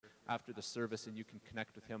after the service, and you can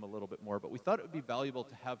connect with him a little bit more. But we thought it would be valuable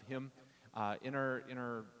to have him in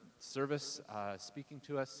our service speaking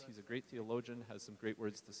to us. He's a great theologian, has some great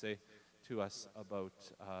words to say to us about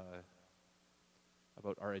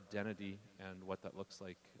our identity and what that looks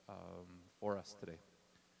like for us today.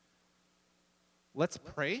 Let's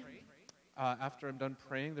pray. After I'm done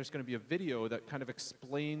praying, there's going to be a video that kind of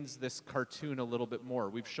explains this cartoon a little bit more.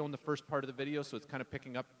 We've shown the first part of the video, so it's kind of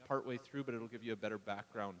picking up partway through, but it'll give you a better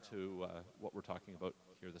background to what we're talking about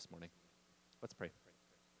here this morning. Let's pray.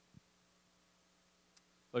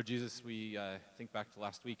 Lord Jesus, we think back to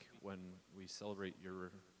last week when we celebrate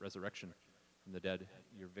your resurrection from the dead,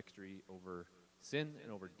 your victory over sin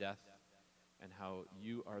and over death, and how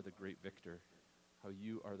you are the great victor, how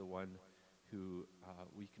you are the one who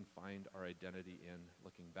we can find our identity in,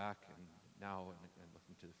 looking back and now and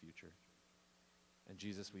looking to the future. And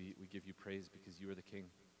Jesus, we give you praise because you are the King.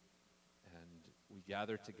 And we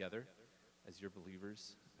gather together as your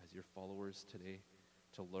believers, as your followers today,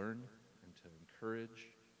 to learn and to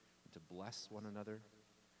encourage and to bless one another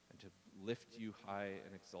and to lift you high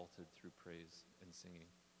and exalted through praise and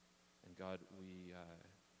singing. And God, we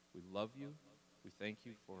love you. We thank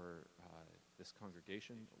you for this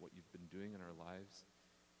congregation, what you've been doing in our lives.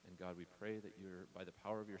 And God, we pray that by the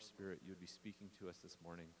power of your Spirit, you would be speaking to us this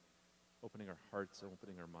morning, opening our hearts and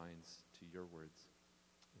opening our minds to your words.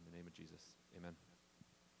 In the name of Jesus, amen.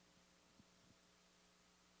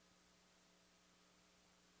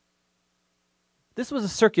 This was a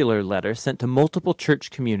circular letter sent to multiple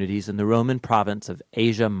church communities in the Roman province of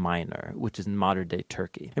Asia Minor, which is in modern-day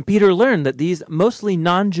Turkey. And Peter learned that these mostly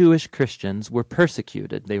non-Jewish Christians were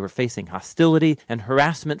persecuted. They were facing hostility and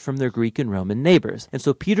harassment from their Greek and Roman neighbors. And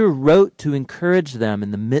so Peter wrote to encourage them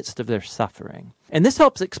in the midst of their suffering. And this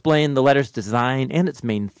helps explain the letter's design and its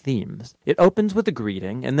main themes. It opens with a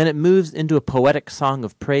greeting, and then it moves into a poetic song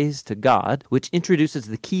of praise to God, which introduces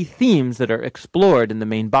the key themes that are explored in the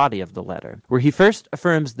main body of the letter, where he first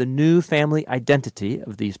affirms the new family identity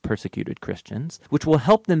of these persecuted Christians, which will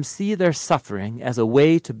help them see their suffering as a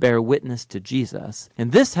way to bear witness to Jesus.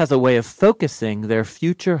 And this has a way of focusing their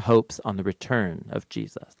future hopes on the return of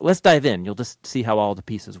Jesus. Let's dive in. You'll just see how all the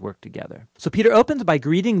pieces work together. So Peter opens by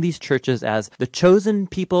greeting these churches as the chosen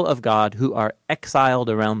people of God who are exiled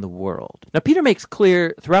around the world. Now, Peter makes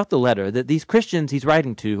clear throughout the letter that these Christians he's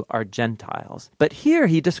writing to are Gentiles. But here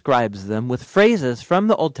he describes them with phrases from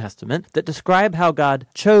the Old Testament that describe how God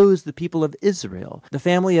chose the people of Israel, the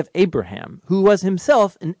family of Abraham, who was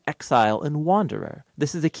himself an exile and wanderer.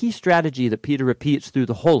 This is a key strategy that Peter repeats through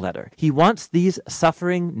the whole letter. He wants these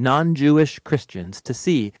suffering non-Jewish Christians to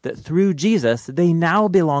see that through Jesus, they now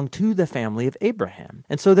belong to the family of Abraham.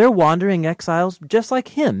 And so they're wandering exiles just like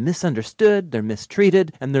him, misunderstood, they're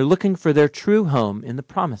mistreated, and they're looking for their true home in the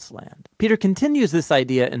Promised Land. Peter continues this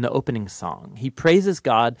idea in the opening song. He praises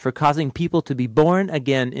God for causing people to be born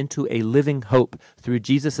again into a living hope through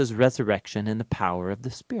Jesus' resurrection and the power of the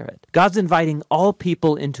Spirit. God's inviting all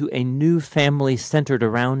people into a new family centered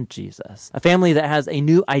around Jesus, a family that has a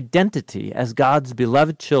new identity as God's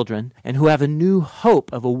beloved children and who have a new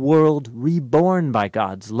hope of a world reborn by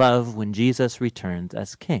God's love when Jesus returns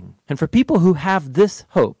as King. And for people who have this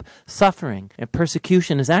hope, suffering and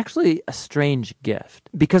persecution is actually a strange gift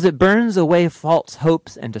because it burns away false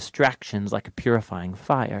hopes and distractions like a purifying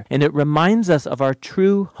fire, and it reminds us of our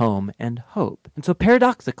true home and hope. And so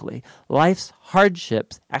paradoxically, life's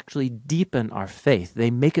hardships actually deepen our faith.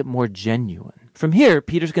 They make it more genuine. From here,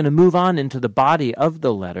 Peter's going to move on into the body of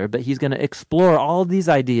the letter, but he's going to explore all these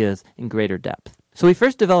ideas in greater depth. So he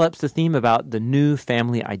first develops the theme about the new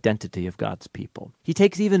family identity of God's people. He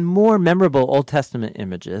takes even more memorable Old Testament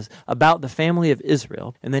images about the family of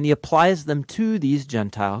Israel, and then he applies them to these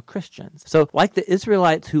Gentile Christians. So like the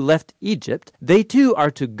Israelites who left Egypt, they too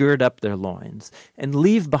are to gird up their loins and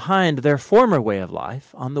leave behind their former way of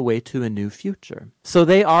life on the way to a new future. So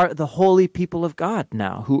they are the holy people of God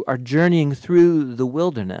now who are journeying through the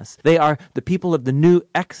wilderness. They are the people of the new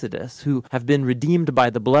Exodus who have been redeemed by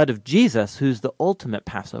the blood of Jesus, who's the ultimate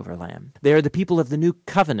Passover lamb. They are the people of the new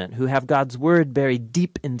covenant who have God's word buried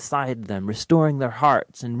deep inside them, restoring their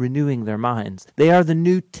hearts and renewing their minds. They are the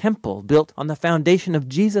new temple built on the foundation of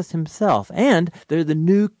Jesus himself, and they're the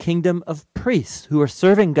new kingdom of priests who are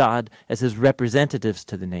serving God as his representatives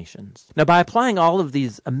to the nations. Now, by applying all of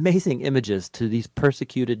these amazing images to these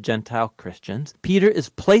persecuted Gentile Christians, Peter is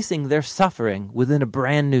placing their suffering within a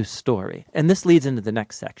brand new story. And this leads into the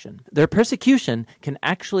next section. Their persecution can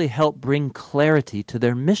actually help bring clarity clarity to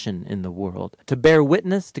their mission in the world, to bear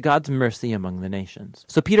witness to God's mercy among the nations.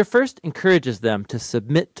 So Peter first encourages them to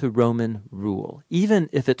submit to Roman rule, even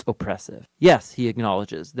if it's oppressive. Yes, he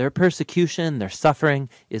acknowledges their persecution, their suffering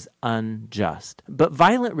is unjust. But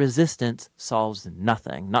violent resistance solves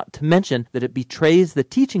nothing, not to mention that it betrays the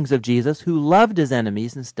teachings of Jesus, who loved his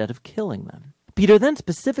enemies instead of killing them. Peter then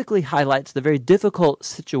specifically highlights the very difficult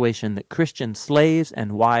situation that Christian slaves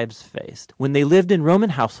and wives faced when they lived in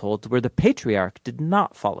Roman households where the patriarch did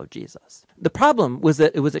not follow Jesus. The problem was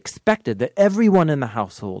that it was expected that everyone in the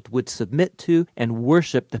household would submit to and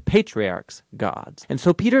worship the patriarch's gods. And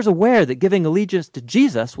so Peter's aware that giving allegiance to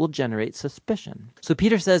Jesus will generate suspicion. So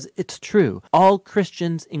Peter says it's true. All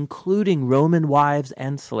Christians, including Roman wives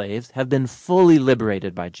and slaves, have been fully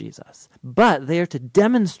liberated by Jesus. But they are to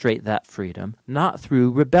demonstrate that freedom not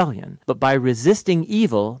through rebellion, but by resisting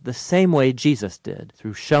evil the same way Jesus did,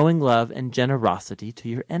 through showing love and generosity to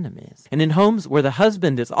your enemies. And in homes where the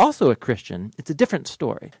husband is also a Christian, it's a different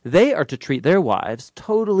story. They are to treat their wives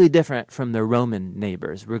totally different from their Roman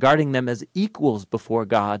neighbors, regarding them as equals before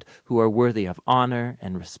God who are worthy of honor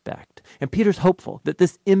and respect. And Peter's hopeful that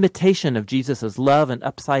this imitation of Jesus' love and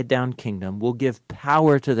upside-down kingdom will give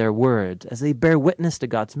power to their words as they bear witness to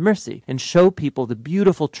God's mercy and show people the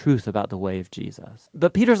beautiful truth about the way of Jesus.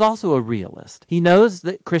 But Peter's also a realist. He knows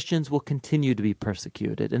that Christians will continue to be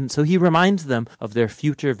persecuted, and so he reminds them of their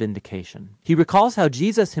future vindication. He recalls how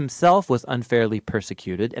Jesus himself was unfairly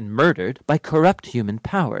persecuted and murdered by corrupt human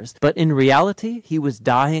powers, but in reality, he was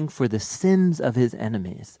dying for the sins of his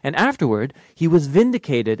enemies. And afterward, he was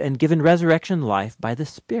vindicated and given resurrection life by the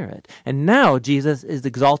Spirit. And now Jesus is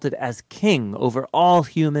exalted as king over all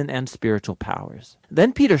human and spiritual powers.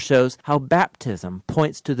 Then Peter shows how baptism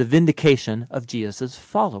points to the vindication of Jesus'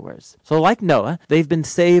 followers. So like Noah, they've been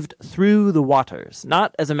saved through the waters,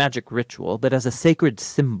 not as a magic ritual, but as a sacred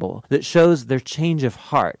symbol that shows their change of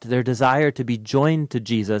heart, their desire to be joined to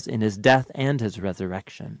Jesus in his death and his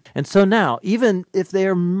resurrection. And so now, even if they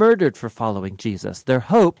are murdered for following Jesus, their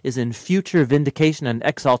hope is in future vindication and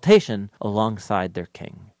exaltation alongside their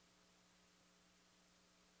king.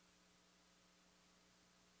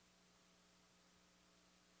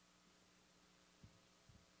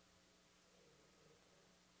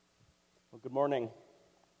 Good morning.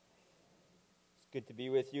 It's good to be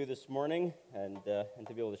with you this morning and to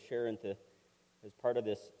be able to share as part of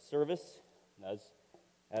this service.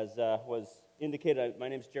 As was indicated, my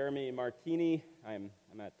name is Jeremy Martini. I'm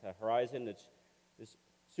at Horizon. It's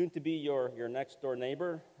soon to be your next door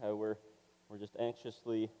neighbor. We're just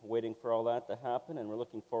anxiously waiting for all that to happen, and we're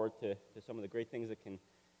looking forward to some of the great things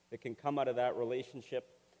that can come out of that relationship.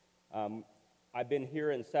 I've been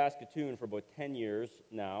here in Saskatoon for about 10 years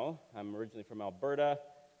now. I'm originally from Alberta,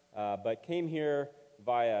 but came here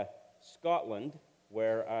via Scotland,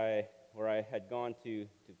 where I had gone to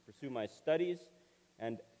pursue my studies,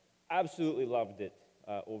 and absolutely loved it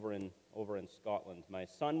over in Scotland. My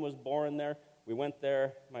son was born there. We went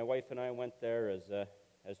there. My wife and I went there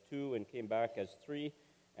as two and came back as three,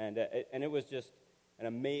 and it was just an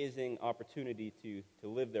amazing opportunity to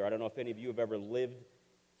live there. I don't know if any of you have ever lived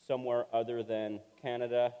somewhere other than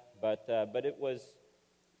Canada, but it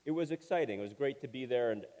was exciting. It was great to be there,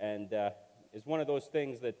 and it's one of those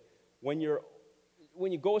things that when you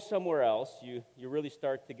go somewhere else, you really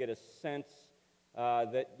start to get a sense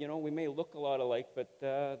that we may look a lot alike, but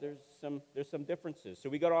there's some differences. So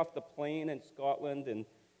we got off the plane in Scotland, and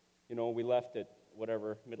we left at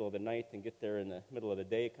whatever middle of the night and get there in the middle of the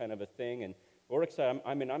day, kind of a thing. And we're excited.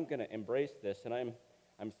 I'm going to embrace this, and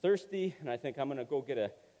I'm thirsty, and I think I'm going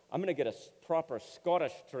to get a proper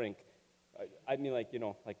Scottish drink. I mean, like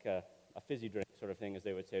a fizzy drink sort of thing, as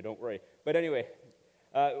they would say. Don't worry. But anyway,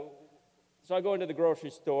 so I go into the grocery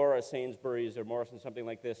store, a Sainsbury's or Morrison, something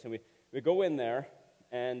like this, and we go in there,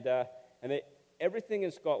 and everything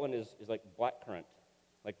in Scotland is like blackcurrant.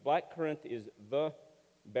 Like blackcurrant is the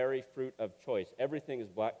berry fruit of choice. Everything is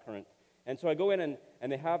blackcurrant. And so I go in,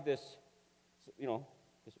 and they have this,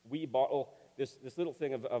 this wee bottle, this little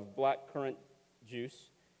thing of blackcurrant juice.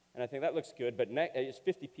 And I think that looks good, but it's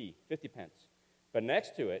 50 pence. But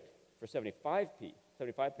next to it, for 75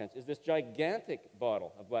 pence, is this gigantic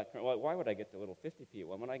bottle of blackcurrant. Well, why would I get the little 50p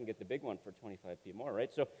one when I can get the big one for 25p more,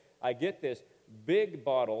 right? So I get this big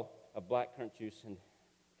bottle of blackcurrant juice, and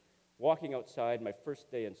walking outside, my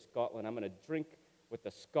first day in Scotland, I'm going to drink with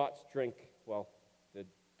the Scots drink, well, the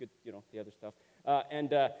good, the other stuff,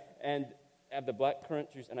 and have the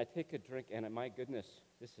blackcurrant juice, and I take a drink, and my goodness,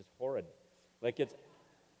 this is horrid. Like, it's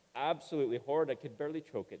absolutely horrid. I could barely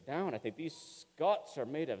choke it down. I think these Scots are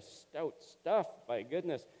made of stout stuff, my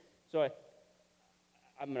goodness. So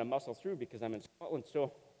I'm going to muscle through because I'm in Scotland.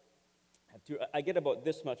 So I get about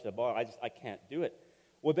this much of the bottle. I can't do it.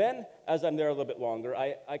 Well, then, as I'm there a little bit longer,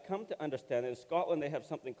 I come to understand that in Scotland they have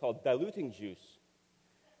something called diluting juice.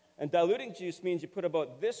 And diluting juice means you put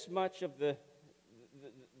about this much of the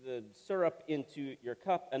syrup into your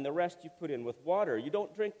cup, and the rest you put in with water. You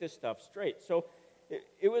don't drink this stuff straight. So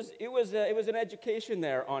it was an education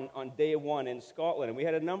there on day one in Scotland, and we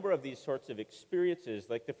had a number of these sorts of experiences.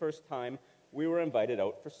 Like the first time we were invited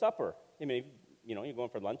out for supper. I mean, you're going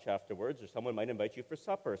for lunch afterwards, or someone might invite you for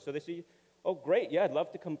supper. So they say, "Oh, great, yeah, I'd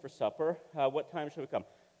love to come for supper. What time should we come?"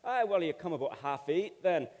 Well, you come about 8:30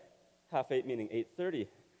 then. 8:30 meaning 8:30.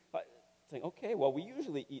 Think, okay, well, we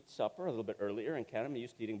usually eat supper a little bit earlier in Canada. I'm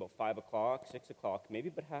used to eating about 5 o'clock, 6 o'clock, maybe,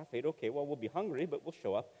 but 8:30, okay, well, we'll be hungry, but we'll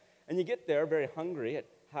show up. And you get there very hungry at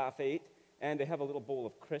 8:30, and they have a little bowl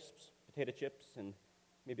of crisps, potato chips, and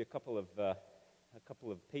maybe a couple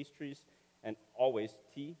of pastries, and always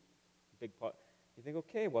tea, big pot. You think,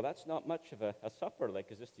 okay, well, that's not much of a supper. Like,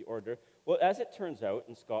 is this the order? Well, as it turns out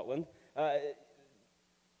in Scotland,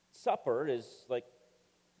 supper is like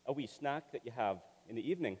a wee snack that you have in the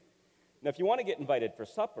evening. Now, if you want to get invited for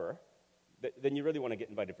supper, then you really want to get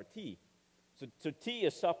invited for tea. So tea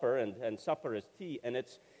is supper, and supper is tea, and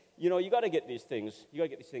it's, you got to get these things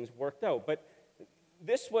worked out. But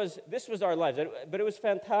this was our lives. But it was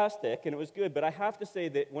fantastic, and it was good. But I have to say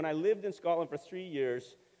that when I lived in Scotland for 3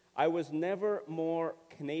 years, I was never more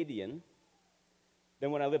Canadian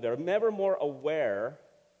than when I lived there. I'm never more aware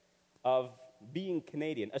of being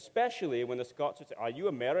Canadian, especially when the Scots would say, "Are you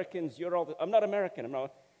Americans? I'm not American. I'm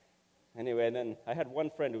not." Anyway, and then I had one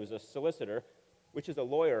friend who was a solicitor, which is a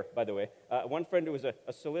lawyer, by the way. One friend who was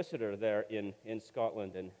a solicitor there in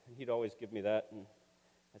Scotland, and he'd always give me that. And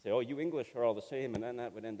I'd say, "Oh, you English are all the same," and then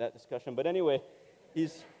that would end that discussion. But anyway,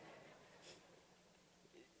 it's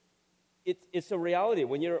a reality.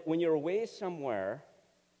 When you're away somewhere,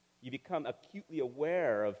 you become acutely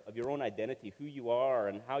aware of your own identity, who you are,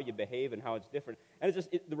 and how you behave, and how it's different. And it's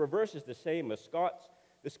just, the reverse is the same. The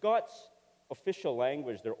Scots' official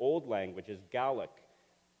language, their old language, is Gaelic,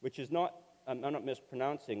 which is not, I'm not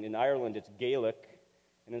mispronouncing, in Ireland it's Gaelic,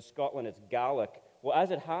 and in Scotland it's Gaelic. Well,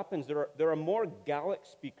 as it happens, there are more Gaelic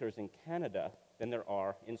speakers in Canada than there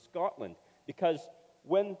are in Scotland, because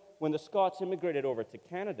when the Scots immigrated over to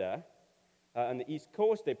Canada, on the East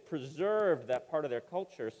Coast, they preserved that part of their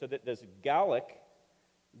culture so that this Gaelic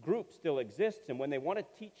group still exists. And when they want to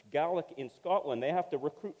teach Gaelic in Scotland, they have to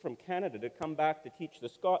recruit from Canada to come back to teach the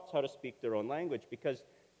Scots how to speak their own language, because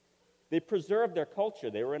they preserved their culture.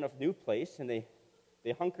 They were in a new place, and they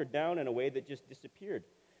hunkered down in a way that just disappeared.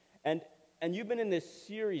 And you've been in this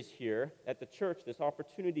series here at the church, this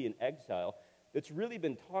opportunity in exile, that's really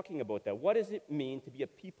been talking about that. What does it mean to be a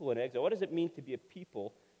people in exile? What does it mean to be a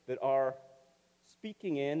people that are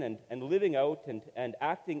speaking in and living out and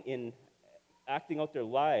acting out their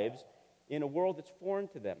lives in a world that's foreign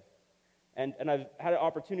to them? And I've had an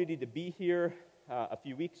opportunity to be here a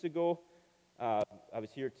few weeks ago. I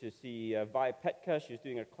was here to see Vi Petka. She was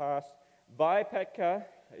doing her class. Vi Petka,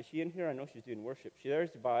 is she in here? I know she's doing worship.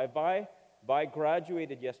 There's Vi. Vi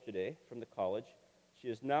graduated yesterday from the college. She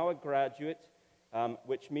is now a graduate,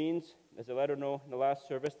 which means, as I let her know in the last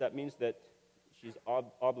service, that means that she's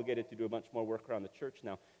obligated to do a bunch more work around the church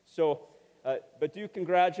now. So, but do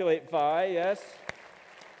congratulate Vi, yes?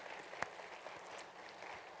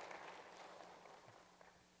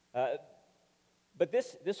 But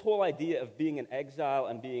this whole idea of being in exile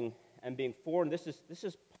and being foreign, this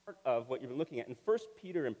is part of what you've been looking at. And 1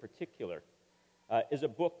 Peter in particular is a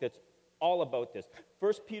book that's all about this.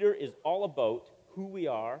 1 Peter is all about who we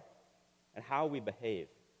are and how we behave.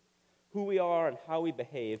 Who we are and how we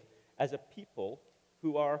behave as a people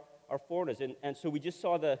who are foreigners. And so we just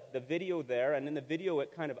saw the video there, and in the video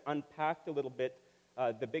it kind of unpacked a little bit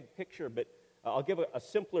the big picture, but I'll give a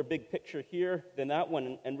simpler big picture here than that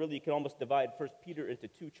one, and really you can almost divide 1 Peter into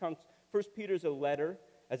two chunks. 1 Peter is a letter,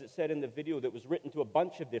 as it said in the video, that was written to a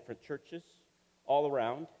bunch of different churches all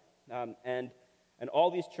around, and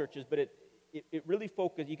all these churches, but it really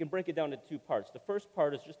focuses, you can break it down into two parts. The first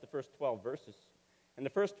part is just the first 12 verses, and the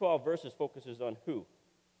first 12 verses focuses on who.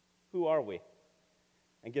 Who are we?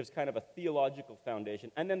 And gives kind of a theological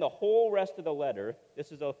foundation. And then the whole rest of the letter,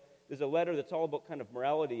 there's a letter that's all about kind of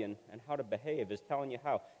morality and how to behave, is telling you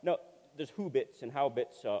how. Now, there's who bits and how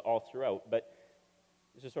bits all throughout, but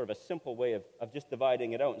this is sort of a simple way of just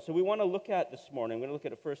dividing it out. And so we want to look at this morning, we're going to look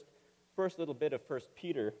at a first little bit of 1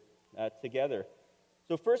 Peter together.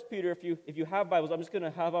 So 1 Peter, if you have Bibles, I'm just going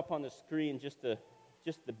to have up on the screen just the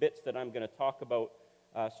bits that I'm going to talk about.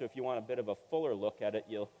 So if you want a bit of a fuller look at it,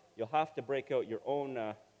 you'll have to break out your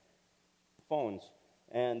own phones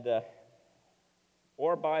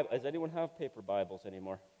or Bible. Does anyone have paper Bibles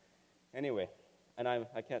anymore? Anyway, and I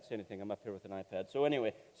can't say anything. I'm up here with an iPad. So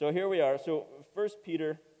anyway, so here we are. So 1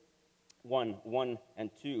 Peter 1 and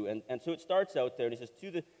 2. And so it starts out there, and he says,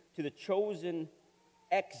 to the chosen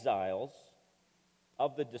exiles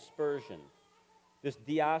of the dispersion. This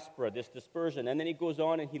diaspora, this dispersion. And then he goes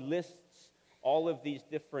on and he lists all of these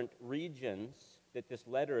different regions that this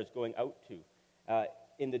letter is going out to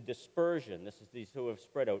in the dispersion. This is these who have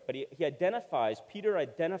spread out. But Peter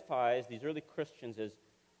identifies these early Christians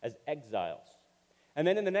as exiles. And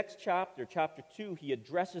then in the next chapter, chapter 2, he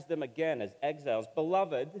addresses them again as exiles.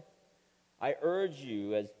 Beloved, I urge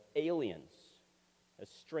you as aliens, as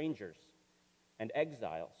strangers, and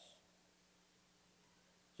exiles.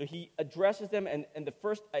 So he addresses them, and the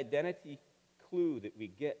first identity clue that we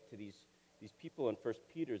get to these people in 1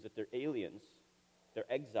 Peter is that they're aliens,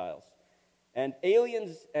 they're exiles. And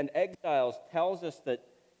aliens and exiles tells us that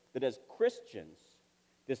as Christians,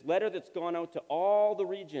 this letter that's gone out to all the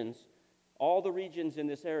regions in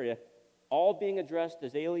this area, all being addressed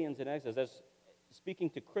as aliens and exiles, as speaking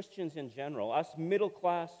to Christians in general, us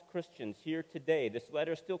middle-class Christians here today, this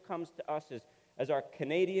letter still comes to us as our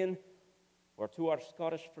Canadian or to our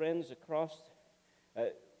Scottish friends across.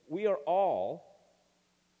 We are all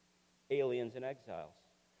aliens and exiles.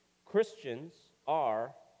 Christians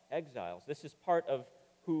are exiles. This is part of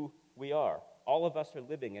who we are. All of us are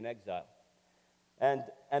living in exile. And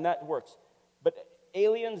that works. But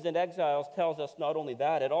aliens and exiles tells us not only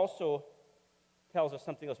that, it also tells us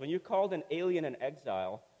something else. When you're called an alien and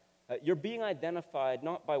exile, you're being identified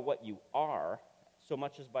not by what you are so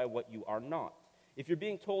much as by what you are not. If you're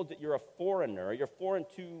being told that you're a foreigner, you're foreign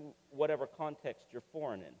to whatever context you're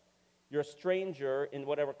foreign in. You're a stranger in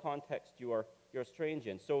whatever context you're a stranger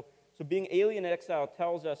in. So being alien and exile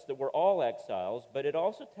tells us that we're all exiles, but it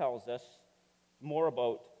also tells us more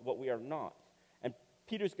about what we are not. And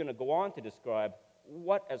Peter's going to go on to describe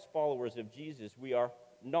what, as followers of Jesus, we are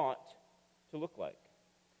not to look like,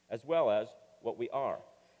 as well as what we are.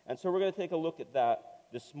 And so we're going to take a look at that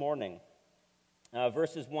this morning.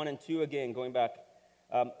 Verses 1 and 2 again, going back.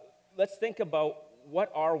 Let's think about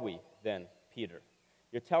what are we then, Peter?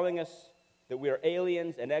 You're telling us that we are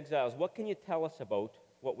aliens and exiles. What can you tell us about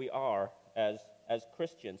what we are as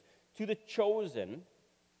Christians? To the chosen,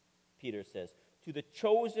 Peter says, to the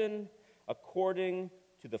chosen according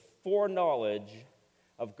to the foreknowledge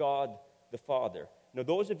of God the Father. Now,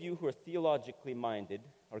 those of you who are theologically minded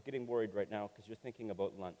are getting worried right now because you're thinking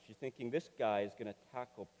about lunch. You're thinking this guy is going to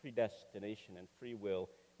tackle predestination and free will,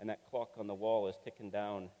 and that clock on the wall is ticking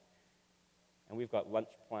down, and we've got lunch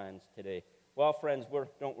plans today. Well, friends,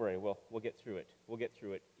 don't worry. We'll get through it. We'll get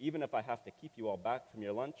through it. Even if I have to keep you all back from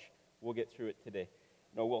your lunch, we'll get through it today.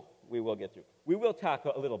 No, we will get through it. We will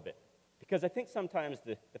tackle a little bit, because I think sometimes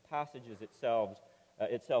the passages itself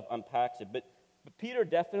unpacks it. But Peter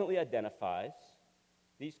definitely identifies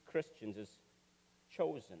these Christians as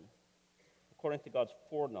chosen according to God's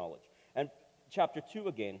foreknowledge. And chapter 2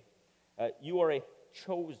 again, you are a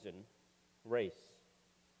chosen race,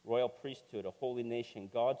 royal priesthood, a holy nation,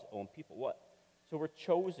 God's own people. What? So we're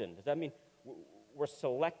chosen. Does that mean we're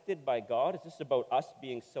selected by God? Is this about us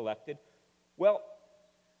being selected? Well,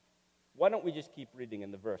 why don't we just keep reading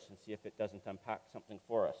in the verse and see if it doesn't unpack something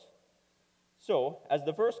for us? So, as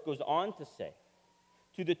the verse goes on to say,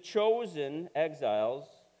 to the chosen exiles,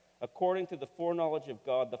 according to the foreknowledge of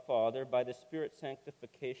God the Father, by the Spirit's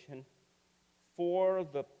sanctification, for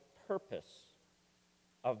the purpose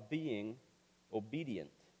of being obedient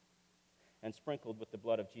and sprinkled with the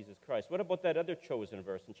blood of Jesus Christ. What about that other chosen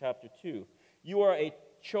verse in chapter 2? You are a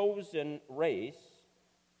chosen race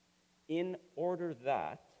in order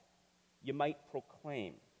that you might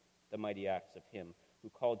proclaim the mighty acts of him who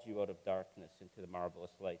called you out of darkness into the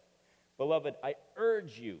marvelous light. Beloved, I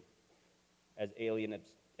urge you, as alien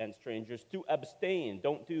and strangers, to abstain,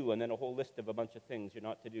 don't do, and then a whole list of a bunch of things you're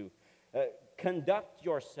not to do. Conduct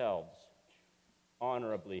yourselves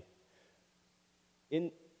honorably.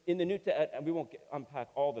 In the New Testament, and we won't unpack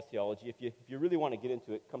all the theology. If you really want to get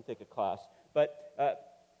into it, come take a class. But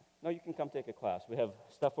no, you can come take a class. We have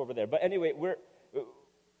stuff over there. But anyway,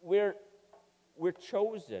 we're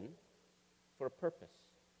chosen for a purpose.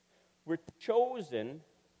 We're chosen.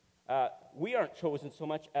 We aren't chosen so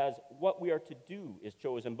much as what we are to do is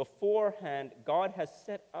chosen. Beforehand, God has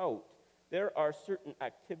set out, there are certain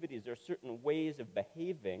activities, there are certain ways of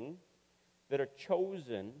behaving that are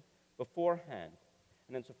chosen beforehand.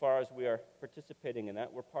 And insofar as we are participating in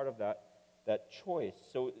that, we're part of that choice.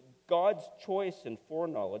 So God's choice and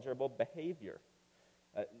foreknowledge are about behavior,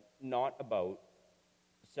 not about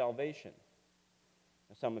salvation.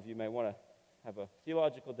 Now, some of you may want to have a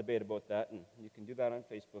theological debate about that, and you can do that on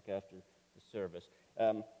Facebook after the service.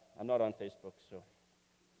 I'm not on Facebook, so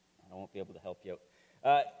I won't be able to help you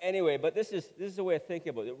out. Anyway, but this is a way of thinking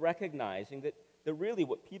about it, recognizing that really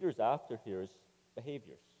what Peter's after here is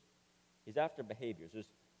behaviors. He's after behaviors.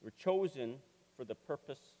 We're chosen for the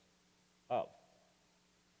purpose of.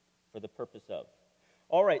 For the purpose of.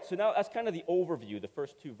 All right, so now that's kind of the overview, the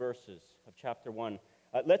first two verses of chapter 1.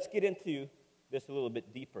 Let's get into this a little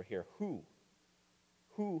bit deeper here. Who?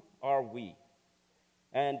 Who are we?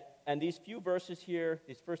 And these few verses here,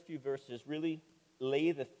 these first few verses, really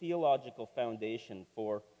lay the theological foundation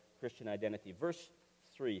for Christian identity. Verse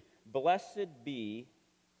 3, "Blessed be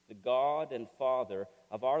the God and Father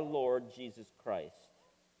of our Lord Jesus Christ.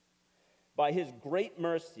 By his great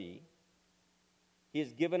mercy, he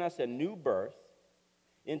has given us a new birth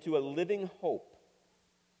into a living hope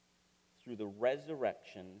through the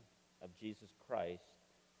resurrection of Jesus Christ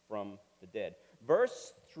from the dead."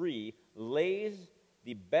 Verse 3 lays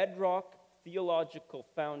the bedrock theological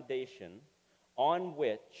foundation on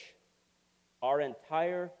which our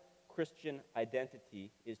entire Christian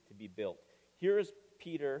identity is to be built. Here's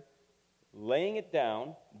Peter laying it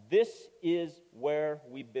down. This is where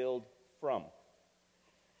we build from.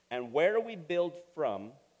 And where we build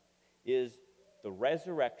from is the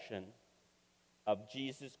resurrection of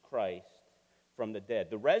Jesus Christ from the dead.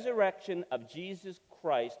 The resurrection of Jesus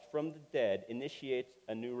Christ from the dead initiates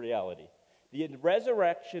a new reality. The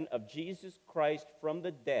resurrection of Jesus Christ from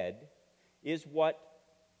the dead is what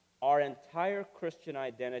our entire Christian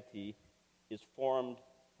identity is formed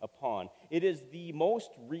upon. It is the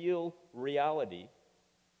most real reality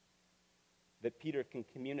that Peter can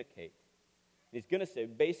communicate. He's going to say,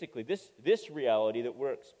 basically, this reality that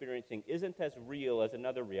we're experiencing isn't as real as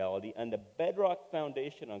another reality, and the bedrock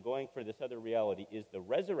foundation on going for this other reality is the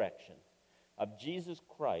resurrection of Jesus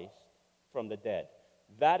Christ from the dead.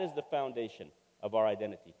 That is the foundation of our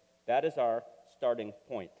identity. That is our starting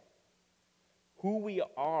point. Who we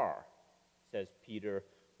are, says Peter,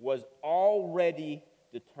 was already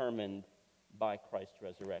determined by Christ's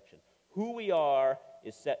resurrection. Who we are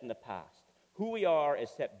is set in the past. Who we are is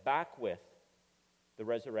set back with the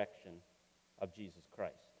resurrection of Jesus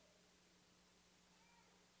Christ.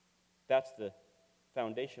 That's the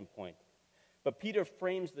foundation point. But Peter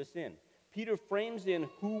frames this in. Peter frames in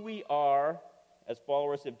who we are as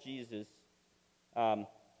followers of Jesus by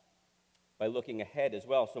looking ahead as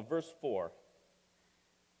well. So verse 4,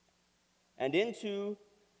 "And into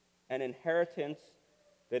an inheritance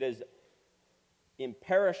that is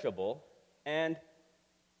imperishable," and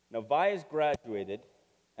now Vi's graduated,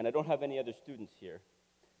 and I don't have any other students here,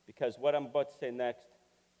 because what I'm about to say next,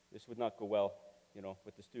 this would not go well,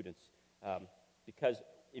 with the students. Because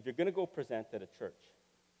if you're going to go present at a church,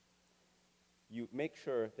 you make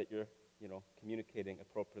sure that you're, communicating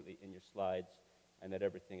appropriately in your slides and that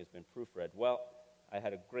everything has been proofread. Well, I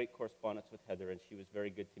had a great correspondence with Heather, and she was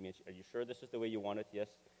very good to me. Are you sure this is the way you want it?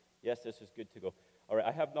 Yes, this is good to go. All right,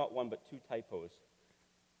 I have not one but two typos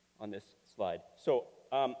on this slide. So,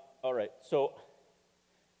 all right.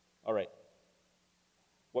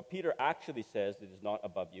 What Peter actually says, that is not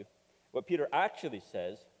above you, what Peter actually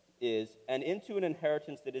says is, "And into an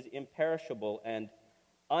inheritance that is imperishable and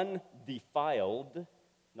undefiled,"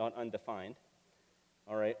 not undefined.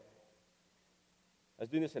 All right. I was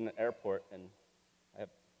doing this in an airport, and I'm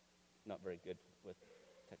not very good with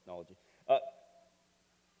technology.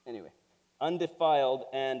 Anyway, undefiled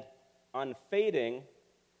and unfading,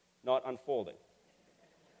 not unfolding.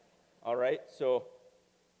 All right, so,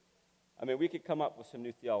 we could come up with some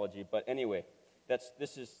new theology, but anyway,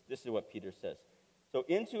 this is what Peter says. So,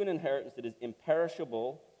 into an inheritance that is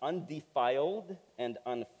imperishable, undefiled, and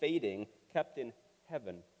unfading, kept in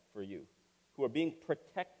heaven for you, who are being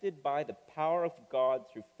protected by the power of God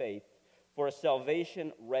through faith for a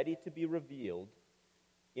salvation ready to be revealed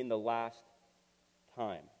in the last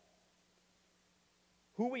time.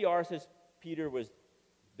 Who we are, says Peter, was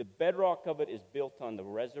the bedrock of it is built on the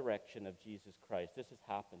resurrection of Jesus Christ. This has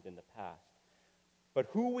happened in the past. But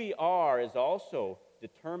who we are is also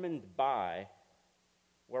determined by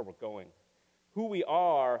where we're going. Who we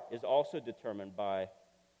are is also determined by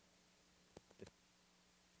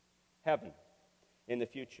heaven in the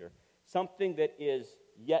future. Something that is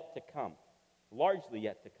yet to come, largely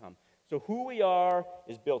yet to come. So who we are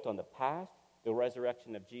is built on the past, the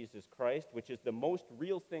resurrection of Jesus Christ, which is the most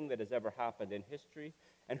real thing that has ever happened in history.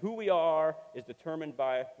 And who we are is determined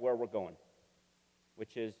by where we're going,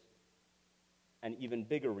 which is an even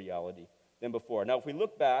bigger reality than before. Now, if we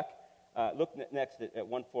look back, look next at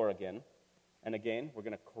 1:4 again. And again, we're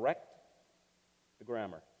going to correct the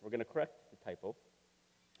grammar. We're going to correct the typo.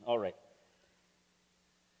 All right.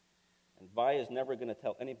 And Vi is never going to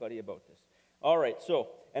tell anybody about this. All right, so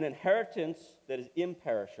an inheritance that is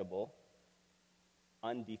imperishable,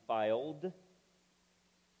 undefiled,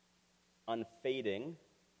 unfading,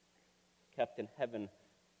 kept in heaven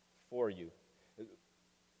for you.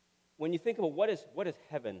 When you think about what is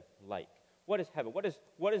heaven like? What is heaven?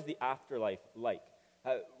 What is the afterlife like?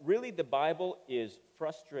 Really, the Bible is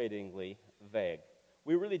frustratingly vague.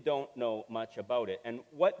 We really don't know much about it. And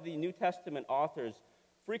what the New Testament authors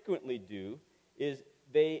frequently do is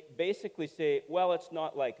they basically say, well, it's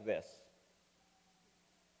not like this.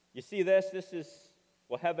 You see this is,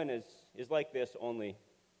 well, heaven is like this, only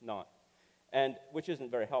not. And which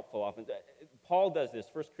isn't very helpful often. Paul does this,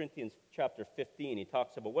 1 Corinthians chapter 15. He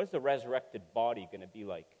talks about what is the resurrected body going to be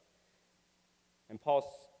like? And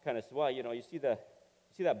Paul kind of says, well, you see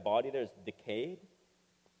that body there's decayed?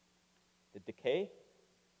 The decay?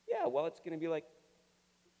 Yeah, well, it's going to be like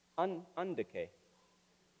undecay.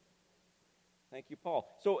 Thank you, Paul.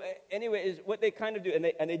 So anyway, is what they kind of do,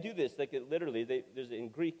 and they do this, like literally, there's in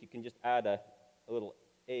Greek, you can just add a little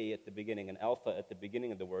a at the beginning, an alpha at the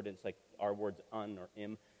beginning of the word, and it's like our words un or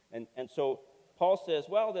im. And so Paul says,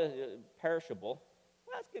 well, the perishable,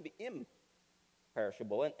 well, it's going to be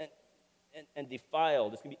imperishable, and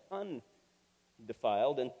defiled, it's going to be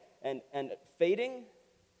undefiled, and fading,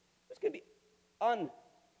 it's going to be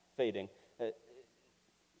unfading.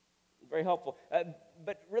 Very helpful.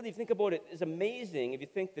 But really, if you think about it, it's amazing if you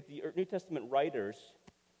think that the New Testament writers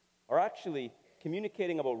are actually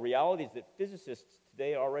communicating about realities that physicists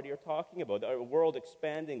today already are talking about. The world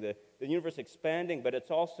expanding, the universe expanding, but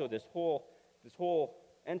it's also this whole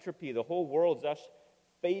entropy, the whole world's actually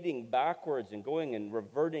fading backwards and going and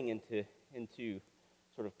reverting into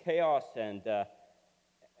sort of chaos and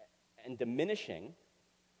diminishing.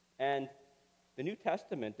 And the New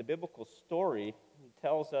Testament, the biblical story,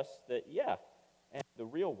 tells us that, yeah, and the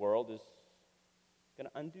real world is going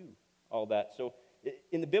to undo all that. So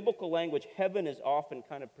in the biblical language, heaven is often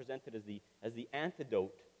kind of presented as the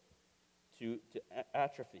antidote to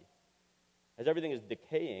atrophy. As everything is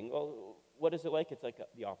decaying, well, what is it like? It's like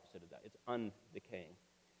the opposite of that. It's undecaying.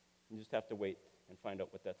 You just have to wait and find out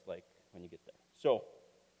what that's like when you get there. So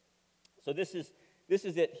this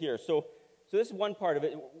is it here. So this is one part of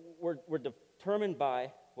it. We're determined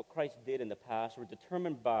by what Christ did in the past. We're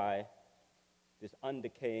determined by this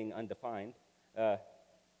undecaying, undefined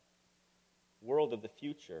world of the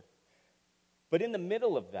future. But in the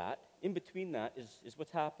middle of that, in between that, is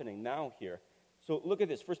what's happening now here. So look at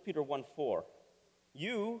this, 1 Peter 1:4.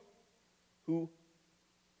 You who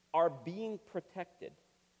are being protected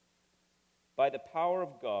by the power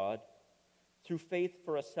of God through faith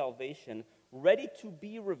for a salvation ready to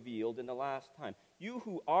be revealed in the last time. You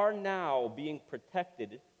who are now being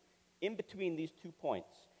protected in between these 2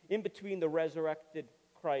 points, in between the resurrected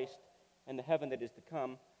Christ and the heaven that is to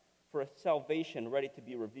come, for a salvation ready to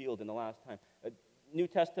be revealed in the last time. A New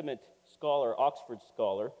Testament scholar, Oxford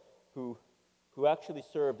scholar, who actually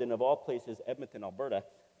served in, of all places, Edmonton, Alberta,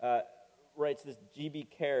 writes this, G.B.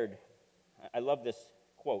 Caird. I love this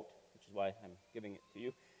quote, which is why I'm giving it to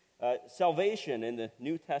you. Salvation in the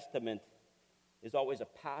New Testament is always a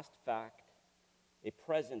past fact, a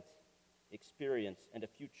present experience, and a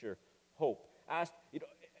future hope. Asked,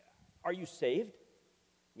 are you saved?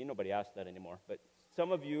 I mean, nobody asks that anymore, but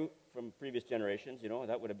some of you from previous generations,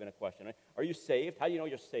 that would have been a question, right? Are you saved? How do you know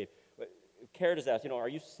you're saved? Caird is asked, are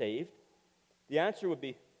you saved? The answer would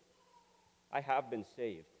be, I have been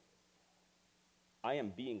saved. I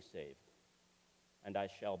am being saved, and I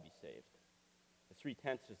shall be saved. The 3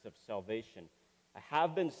 tenses of salvation. I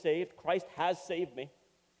have been saved. Christ has saved me.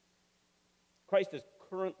 Christ is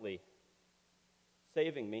currently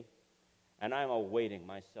saving me, and I'm awaiting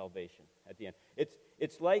my salvation at the end.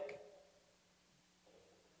 It's like,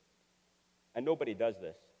 and nobody does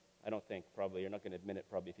this, I don't think, probably. You're not going to admit it,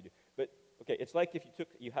 probably, if you do. But, okay, it's like if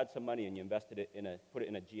you had some money and you invested it put it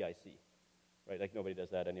in a GIC, right? Like nobody does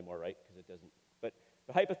that anymore, right? Because it doesn't. But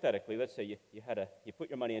hypothetically, let's say you put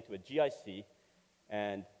your money into a GIC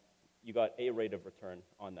and you got a rate of return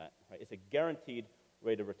on that, right? It's a guaranteed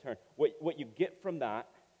rate of return. What you get from that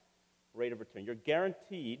rate of return, you're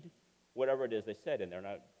guaranteed whatever it is they said in there.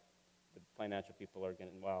 Now, the financial people are going,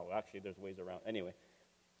 well, actually, there's ways around. Anyway,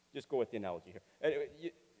 just go with the analogy here. Anyway,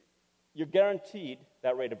 you're guaranteed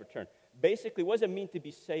that rate of return. Basically, what does it mean to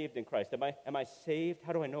be saved in Christ? Am I saved?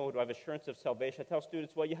 How do I know? Do I have assurance of salvation? I tell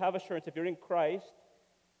students, well, you have assurance. If you're in Christ,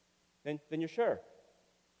 then you're sure.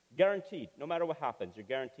 Guaranteed. No matter what happens, you're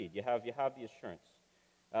guaranteed. You have the assurance.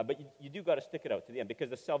 But you do got to stick it out to the end, because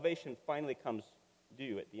the salvation finally comes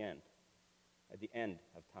due at the end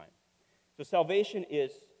of time. So salvation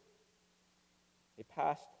is a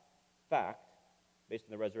past fact, based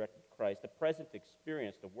on the resurrected Christ, the present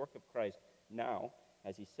experience, the work of Christ now,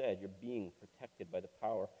 as he said, you're being protected by the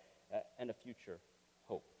power and a future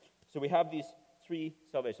hope. So we have these three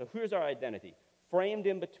salvations. So here's our identity, framed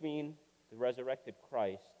in between the resurrected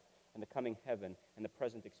Christ and the coming heaven and the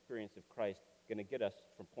present experience of Christ, going to get us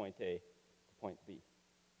from point A to point B.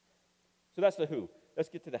 So that's the who. Let's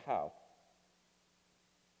get to the how.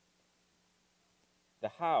 The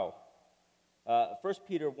how. 1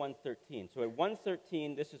 Peter 1:13. So at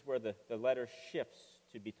 1:13, this is where the letter shifts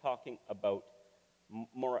to be talking about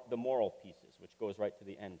the moral pieces, which goes right to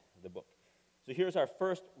the end of the book. So here's our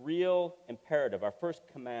first real imperative, our first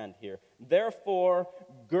command here. Therefore,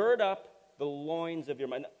 gird up the loins of your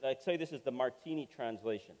mind. I'd say this is the Martini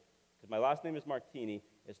translation, because my last name is Martini.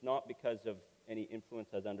 It's not because of any influence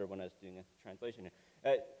I was under when I was doing a translation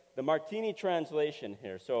here. The Martini translation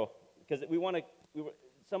here. So, because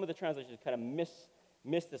some of the translations kind of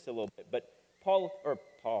miss this a little bit. But Paul,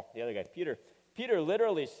 the other guy, Peter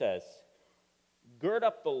literally says, gird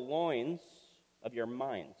up the loins of your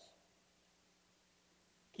minds,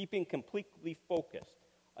 keeping completely focused.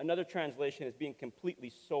 Another translation is being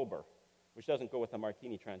completely sober, which doesn't go with the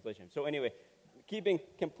Martini translation. So anyway, keeping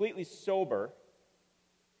completely sober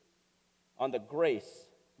on the grace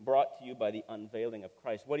brought to you by the unveiling of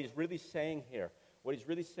Christ. What he's really saying here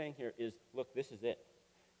is, look, this is it.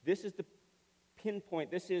 This is the pinpoint.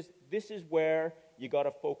 This is where you got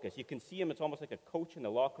to focus. You can see him. It's almost like a coach in the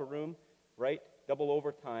locker room, right? Double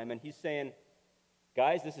overtime. And he's saying,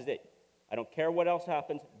 guys, this is it. I don't care what else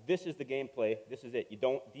happens. This is the gameplay. This is it. You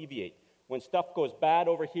don't deviate. When stuff goes bad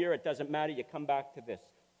over here, it doesn't matter. You come back to this.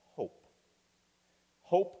 Hope.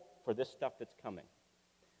 Hope for this stuff that's coming,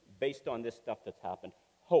 based on this stuff that's happened.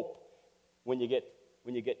 Hope. When you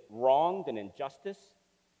get wronged and injustice,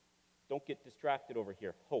 don't get distracted over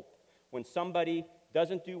here. Hope. When somebody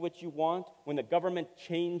doesn't do what you want, when the government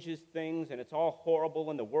changes things and it's all horrible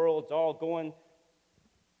and the world's all going,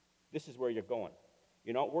 this is where you're going.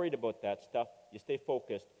 You're not worried about that stuff. You stay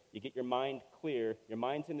focused. You get your mind clear. Your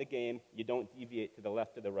mind's in the game. You don't deviate to the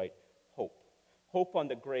left or the right. Hope. Hope on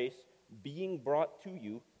the grace being brought to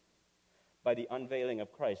you by the unveiling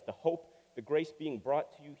of Christ. The hope, the grace being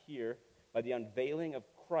brought to you here by the unveiling of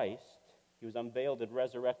Christ. He was unveiled and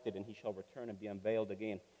resurrected, and he shall return and be unveiled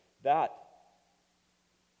again. That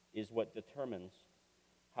is what determines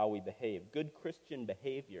how we behave. Good Christian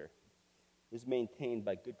behavior is maintained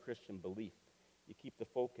by good Christian belief. You keep the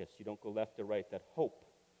focus. You don't go left or right. That hope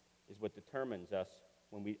is what determines us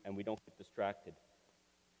when we don't get distracted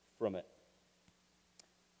from it.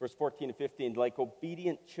 Verse 14 and 15, like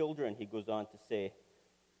obedient children, he goes on to say,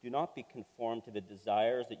 do not be conformed to the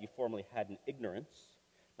desires that you formerly had in ignorance.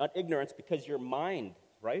 Not ignorance because your mind,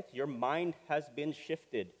 right? Your mind has been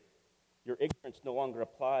shifted. Your ignorance no longer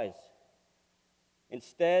applies.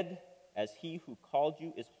 Instead, as he who called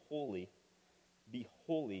you is holy, be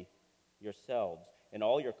holy yourselves in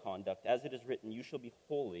all your conduct. As it is written, you shall be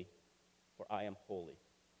holy, for I am holy.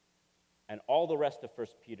 And all the rest of 1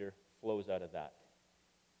 Peter flows out of that.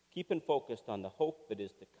 Keeping focused on the hope that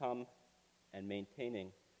is to come and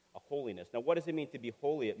maintaining a holiness. Now, what does it mean to be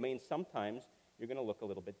holy? It means sometimes you're going to look a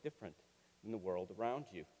little bit different than the world around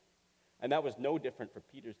you. And that was no different for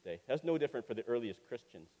Peter's day. That's no different for the earliest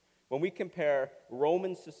Christians. When we compare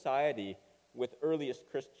Roman society with earliest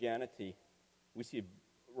Christianity, we see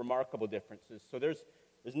remarkable differences. So there's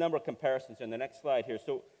a number of comparisons in the next slide here.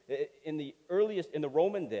 So in the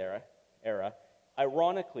Roman era,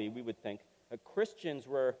 ironically, we would think, Christians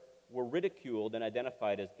were ridiculed and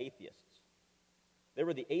identified as atheists. They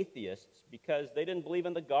were the atheists because they didn't believe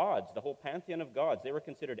in the gods, the whole pantheon of gods. They were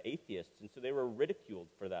considered atheists, and so they were ridiculed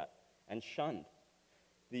for that and shunned.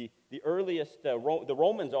 The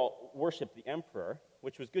Romans all worshipped the emperor,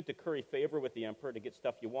 which was good to curry favor with the emperor to get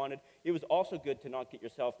stuff you wanted. It was also good to not get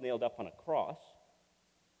yourself nailed up on a cross.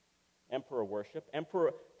 Emperor worship.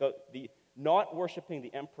 The not worshiping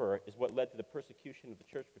the emperor is what led to the persecution of the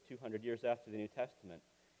church for 200 years after the New Testament.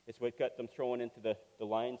 It's what got them thrown into the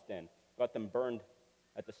lion's den, got them burned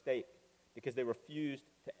at the stake, because they refused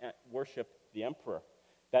to worship the emperor.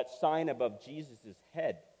 That sign above Jesus'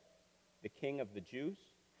 head, the King of the Jews,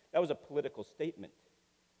 that was a political statement.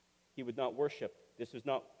 He would not worship. This was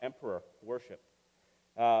not emperor worship.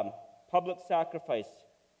 Public sacrifice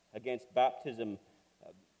against baptism,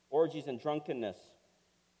 orgies and drunkenness.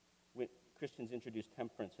 Christians introduced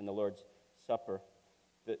temperance in the Lord's Supper.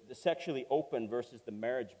 The sexually open versus the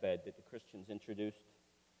marriage bed that the Christians introduced.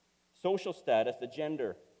 Social status, the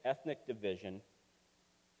gender, ethnic division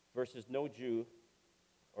versus no Jew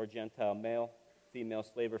or Gentile, male, female,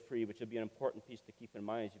 slave or free, which will be an important piece to keep in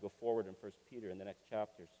mind as you go forward in 1 Peter in the next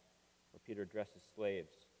chapters. where Peter addresses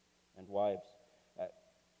slaves and wives.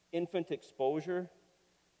 Infant exposure,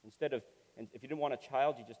 and if you didn't want a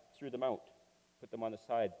child, you just threw them out, put them on the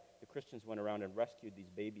side. The Christians went around and rescued these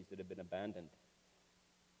babies that had been abandoned.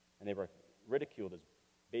 And they were ridiculed as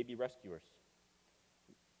baby rescuers.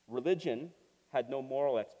 Religion had no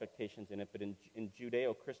moral expectations in it, but in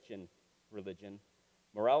Judeo-Christian religion,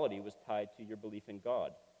 morality was tied to your belief in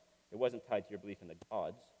God. It wasn't tied to your belief in the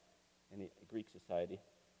gods in the Greek society.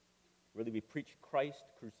 Really, we preach Christ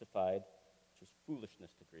crucified, which was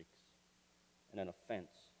foolishness to Greeks and an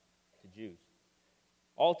offense to Jews.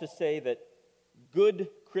 All to say that good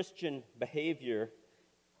Christian behavior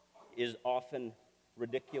is often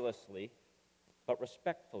ridiculously, but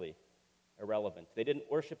respectfully irrelevant. They didn't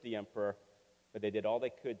worship the emperor, but they did all they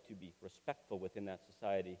could to be respectful within that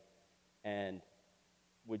society and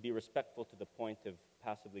would be respectful to the point of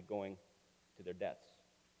passively going to their deaths.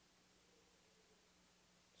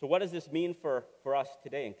 So what does this mean for us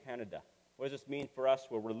today in Canada? What does this mean for us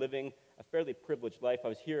where we're living a fairly privileged life? I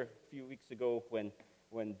was here a few weeks ago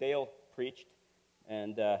when Dale preached,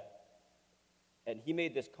 and he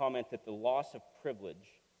made this comment that the loss of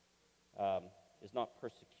privilege is not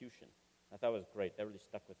persecution. I thought it was great. That really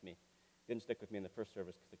stuck with me. It didn't stick with me in the first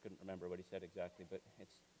service because I couldn't remember what he said exactly, but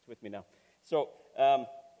it's with me now. So,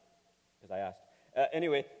 because I asked.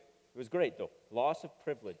 Anyway, it was great, though. Loss of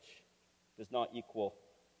privilege does not equal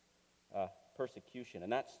persecution,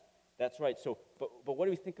 and that's right. So, but what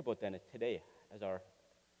do we think about then today as our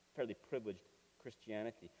fairly privileged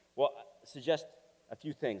Christianity? Well, I suggest a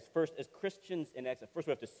few things. First, as Christians in exile, first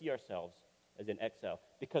we have to see ourselves as in exile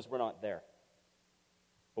because we're not there.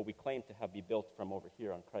 But we claim to be built from over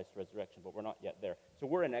here on Christ's resurrection, but we're not yet there. So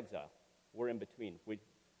we're in exile. We're in between.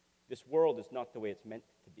 This world is not the way it's meant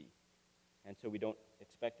to be, and so we don't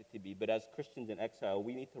expect it to be. But as Christians in exile,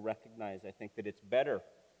 we need to recognize, I think, that it's better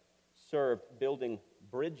served building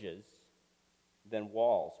bridges than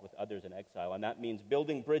walls with others in exile. And that means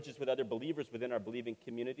building bridges with other believers within our believing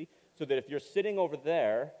community, so that if you're sitting over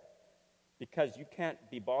there because you can't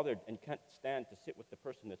be bothered and can't stand to sit with the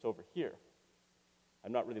person that's over here,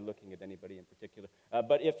 I'm not really looking at anybody in particular,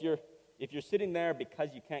 but if you're sitting there because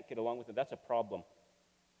you can't get along with them, that's a problem.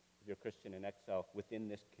 If you're a Christian in exile within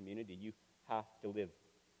this community, you have to live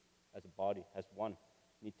as a body, as one.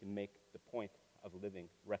 You need to make the point of living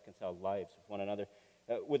reconciled lives with one another.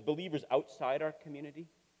 With believers outside our community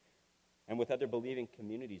and with other believing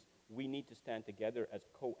communities, we need to stand together as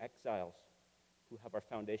co-exiles who have our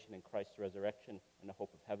foundation in Christ's resurrection and the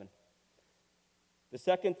hope of heaven. The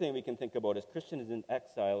second thing we can think about as Christians in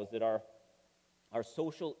exile is that our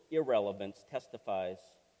social irrelevance testifies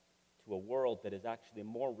to a world that is actually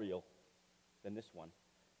more real than this one.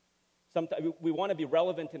 Sometimes we want to be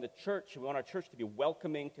relevant in the church. We want our church to be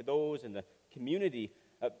welcoming to those in the community.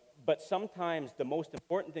 But sometimes the most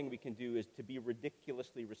important thing we can do is to be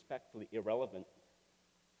ridiculously, respectfully irrelevant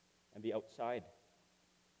and be outside.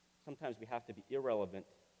 Sometimes we have to be irrelevant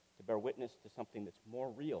to bear witness to something that's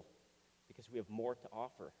more real, because we have more to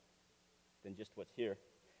offer than just what's here.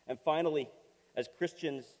 And finally, as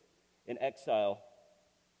Christians in exile,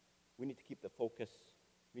 we need to keep the focus.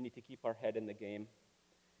 We need to keep our head in the game.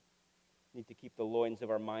 We need to keep the loins of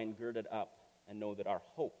our mind girded up and know that our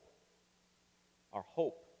hope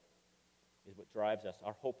is what drives us.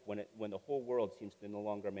 Our hope when the whole world seems to no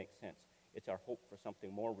longer make sense. It's our hope for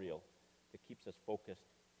something more real that keeps us focused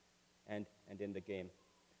and in the game.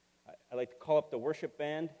 I'd like to call up the worship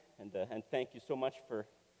band and thank you so much for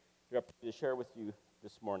your opportunity to share with you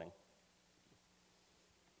this morning.